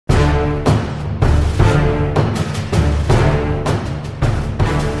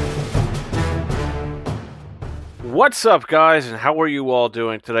What's up, guys, and how are you all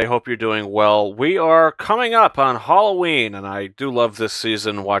doing today? Hope you're doing well. We are coming up on Halloween, and I do love this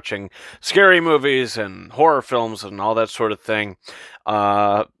season watching scary movies and horror films and all that sort of thing.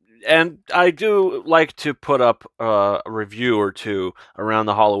 And I do like to put up a review or two around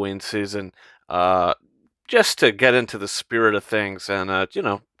the Halloween season, uh, just to get into the spirit of things and,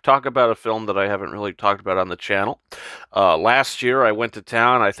 talk about a film that I haven't really talked about on the channel. Last year I went to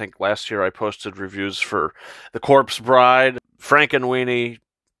town. I think last year I posted reviews for The Corpse Bride, Frankenweenie,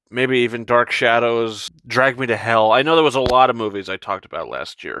 maybe even Dark Shadows, Drag Me to Hell. I know there was a lot of movies I talked about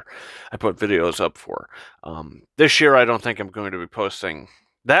last year. I put videos up for. This year I don't think I'm going to be posting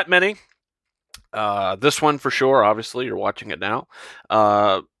that many. This one for sure, obviously, you're watching it now.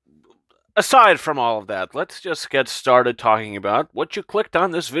 Aside from all of that, let's just get started talking about what you clicked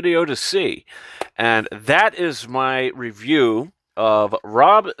on this video to see. And that is my review of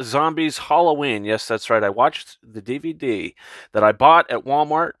Rob Zombie's Halloween. Yes, that's right. I watched the DVD that I bought at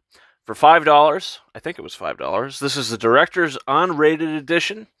Walmart for $5. I think it was $5. This is the director's unrated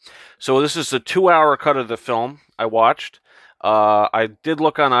edition. So this is the 2-hour cut of the film I watched. I did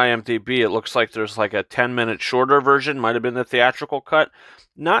look on IMDb. It looks like there's like a 10-minute shorter version. Might have been the theatrical cut.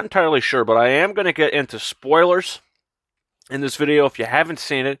 Not entirely sure, but I am going to get into spoilers in this video if you haven't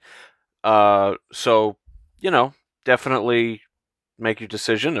seen it. So, definitely make your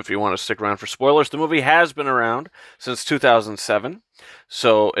decision if you want to stick around for spoilers. The movie has been around since 2007,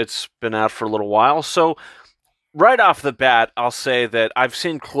 so it's been out for a little while. So, right off the bat, I'll say that I've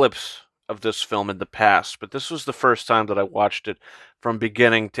seen clips of this film in the past, but this was the first time that I watched it from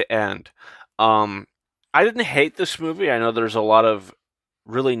beginning to end. I didn't hate this movie. I know there's a lot of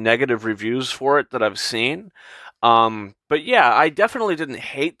really negative reviews for it that I've seen. But yeah, I definitely didn't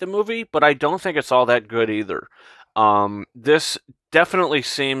hate the movie, but I don't think it's all that good either. This definitely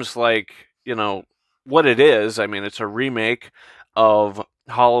seems like, what it is. I mean, it's a remake of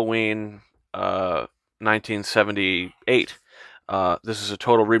Halloween 1978. This is a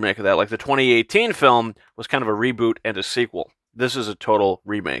total remake of that. Like the 2018 film was kind of a reboot and a sequel. This is a total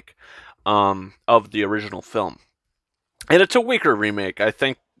remake of the original film. And it's a weaker remake. I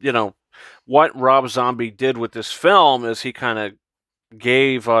think, what Rob Zombie did with this film is he kind of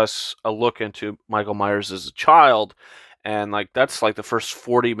gave us a look into Michael Myers as a child. And, that's like the first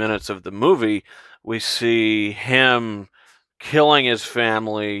 40 minutes of the movie. We see him killing his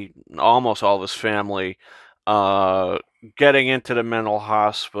family, almost all of his family, getting into the mental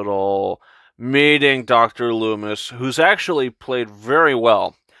hospital, meeting Dr. Loomis, who's actually played very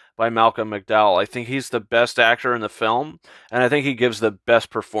well by Malcolm McDowell. I think he's the best actor in the film, and I think he gives the best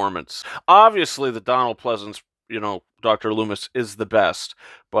performance. Obviously, the Donald Pleasence, Dr. Loomis is the best,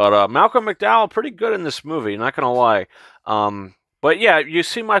 but Malcolm McDowell, pretty good in this movie, not gonna lie. But yeah, you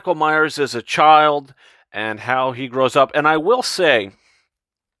see Michael Myers as a child and how he grows up, and I will say,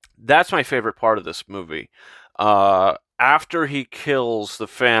 that's my favorite part of this movie. After he kills the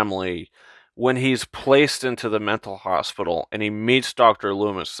family, when he's placed into the mental hospital and he meets Dr.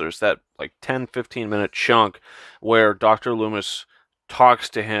 Loomis, there's that 10-15 minute chunk where Dr. Loomis talks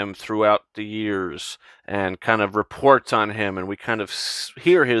to him throughout the years and kind of reports on him, and we kind of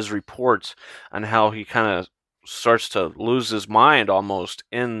hear his reports on how he kind of starts to lose his mind almost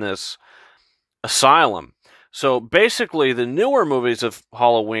in this asylum. So basically, the newer movies of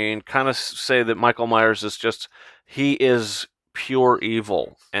Halloween kind of say that Michael Myers he is pure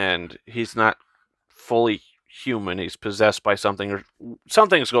evil, and he's not fully human. He's possessed by something, or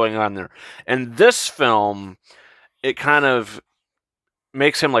something's going on there. And this film, it kind of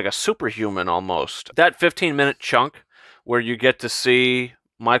makes him like a superhuman almost. That 15-minute chunk where you get to see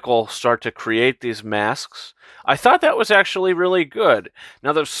Michael start to create these masks, I thought that was actually really good.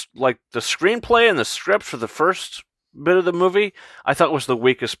 Now, there's the screenplay and the script for the first bit of the movie, I thought was the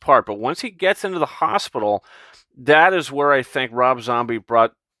weakest part. But once he gets into the hospital, that is where I think Rob Zombie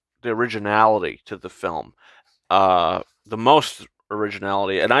brought the originality to the film. The most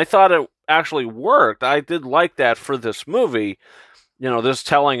originality. And I thought it actually worked. I did like that for this movie, this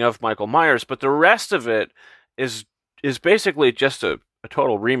telling of Michael Myers. But the rest of it is basically just a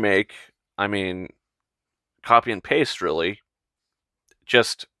total remake. I mean, copy and paste, really.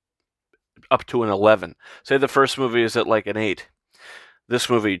 Just up to an 11. Say the first movie is at an 8. This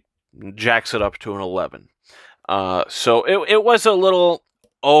movie jacks it up to an 11. So it was a little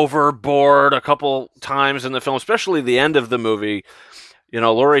overboard a couple times in the film, especially the end of the movie.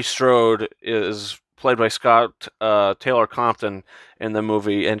 Laurie Strode is played by Scott Taylor Compton in the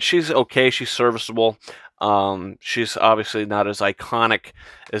movie, and she's okay. She's serviceable. She's obviously not as iconic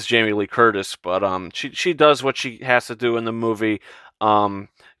as Jamie Lee Curtis, but she does what she has to do in the movie.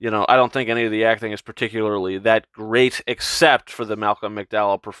 I don't think any of the acting is particularly that great, except for the Malcolm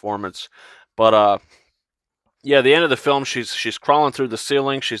McDowell performance. But yeah, the end of the film, she's crawling through the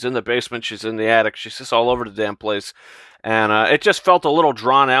ceiling, she's in the basement, she's in the attic, she's just all over the damn place. And it just felt a little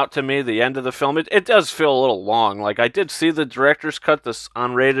drawn out to me, the end of the film. It does feel a little long. Like, I did see the director's cut, this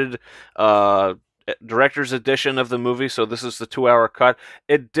unrated director's edition of the movie, so this is the 2-hour cut.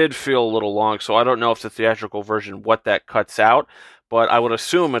 It did feel a little long, so I don't know if the theatrical version, what that cuts out, but I would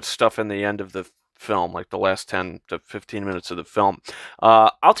assume it's stuff in the end of the film, like the last 10 to 15 minutes of the film.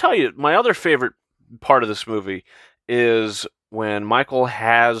 I'll tell you, my other favorite part of this movie is when Michael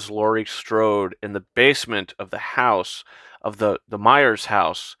has Laurie Strode in the basement of the house, of the Myers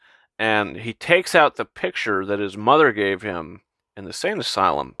house, and he takes out the picture that his mother gave him in the sane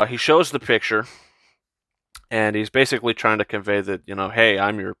asylum. He shows the picture, and he's basically trying to convey that, hey,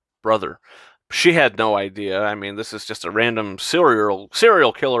 I'm your brother. She had no idea. I mean, this is just a random serial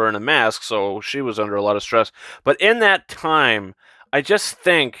killer in a mask, so she was under a lot of stress. But in that time, I just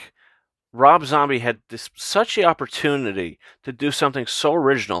think Rob Zombie had such the opportunity to do something so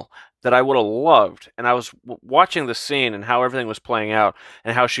original that I would have loved. And I was watching the scene and how everything was playing out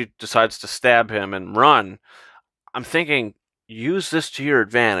and how she decides to stab him and run. I'm thinking, use this to your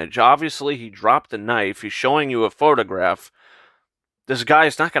advantage. Obviously, he dropped the knife. He's showing you a photograph. This guy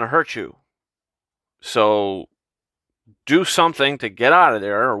is not going to hurt you. So do something to get out of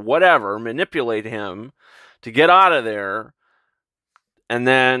there or whatever. Manipulate him to get out of there. And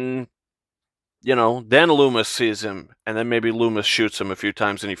then then Loomis sees him, and then maybe Loomis shoots him a few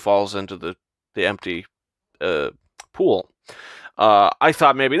times, and he falls into the empty pool. I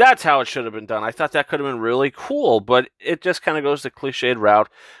thought maybe that's how it should have been done. I thought that could have been really cool, but it just kind of goes the cliched route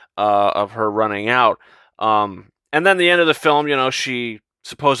of her running out. And then the end of the film, she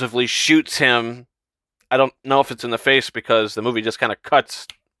supposedly shoots him. I don't know if it's in the face because the movie just kind of cuts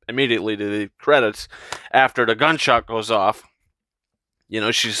immediately to the credits after the gunshot goes off.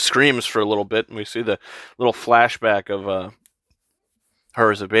 She screams for a little bit, and we see the little flashback of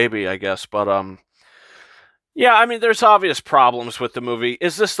her as a baby, I guess. But, yeah, I mean, there's obvious problems with the movie.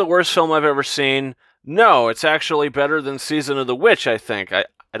 Is this the worst film I've ever seen? No, it's actually better than Season of the Witch, I think. I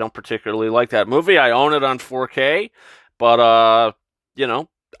don't particularly like that movie. I own it on 4K, but,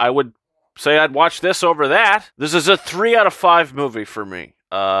 I would say I'd watch this over that. This is a 3 out of 5 movie for me.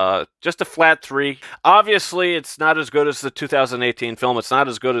 Just a flat 3. Obviously, it's not as good as the 2018 film. It's not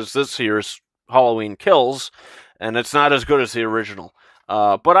as good as this year's Halloween Kills, and it's not as good as the original.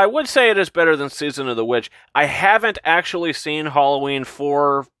 But I would say it is better than Season of the Witch. I haven't actually seen Halloween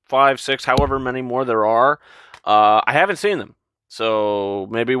 4, 5, 6, however many more there are. I haven't seen them. So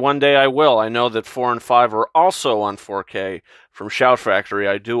maybe one day I will. I know that 4 and 5 are also on 4K from Shout Factory.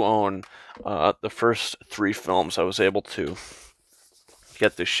 I do own the first 3 films. I was able to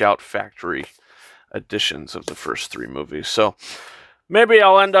get the Shout Factory editions of the first 3 movies. So maybe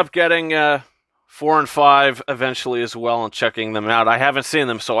I'll end up getting 4 and 5 eventually as well and checking them out. I haven't seen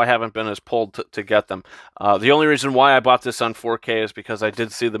them, so I haven't been as pulled to get them. The only reason why I bought this on 4K is because I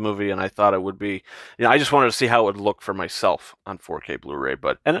did see the movie and I thought it would be, I just wanted to see how it would look for myself on 4K Blu-ray,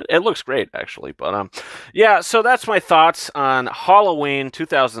 and it looks great, actually. But yeah, so that's my thoughts on Halloween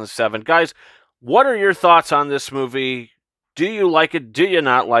 2007. Guys, what are your thoughts on this movie? Do you like it? Do you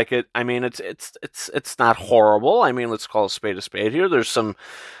not like it? I mean, it's not horrible. I mean, let's call a spade here. There's some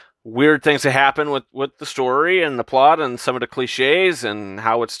weird things that happen with the story and the plot and some of the cliches and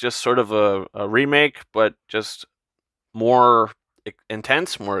how it's just sort of a remake, but just more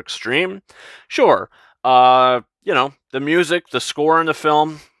intense, more extreme. Sure. The music, the score in the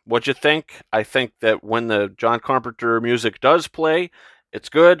film, what'd you think? I think that when the John Carpenter music does play, it's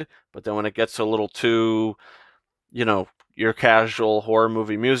good, but then when it gets a little too, your casual horror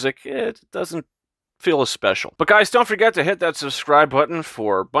movie music, it doesn't feel as special. But guys, don't forget to hit that subscribe button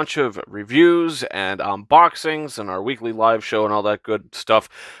for a bunch of reviews and unboxings and our weekly live show and all that good stuff.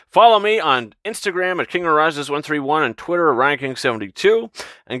 Follow me on Instagram at KingOfRises131 and Twitter at RyanKing72.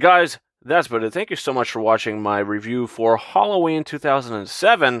 And guys, that's about it. Thank you so much for watching my review for Halloween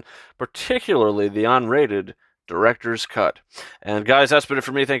 2007, particularly the unrated director's cut. And guys, that's about it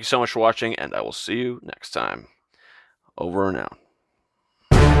for me. Thank you so much for watching, and I will see you next time. Over and out.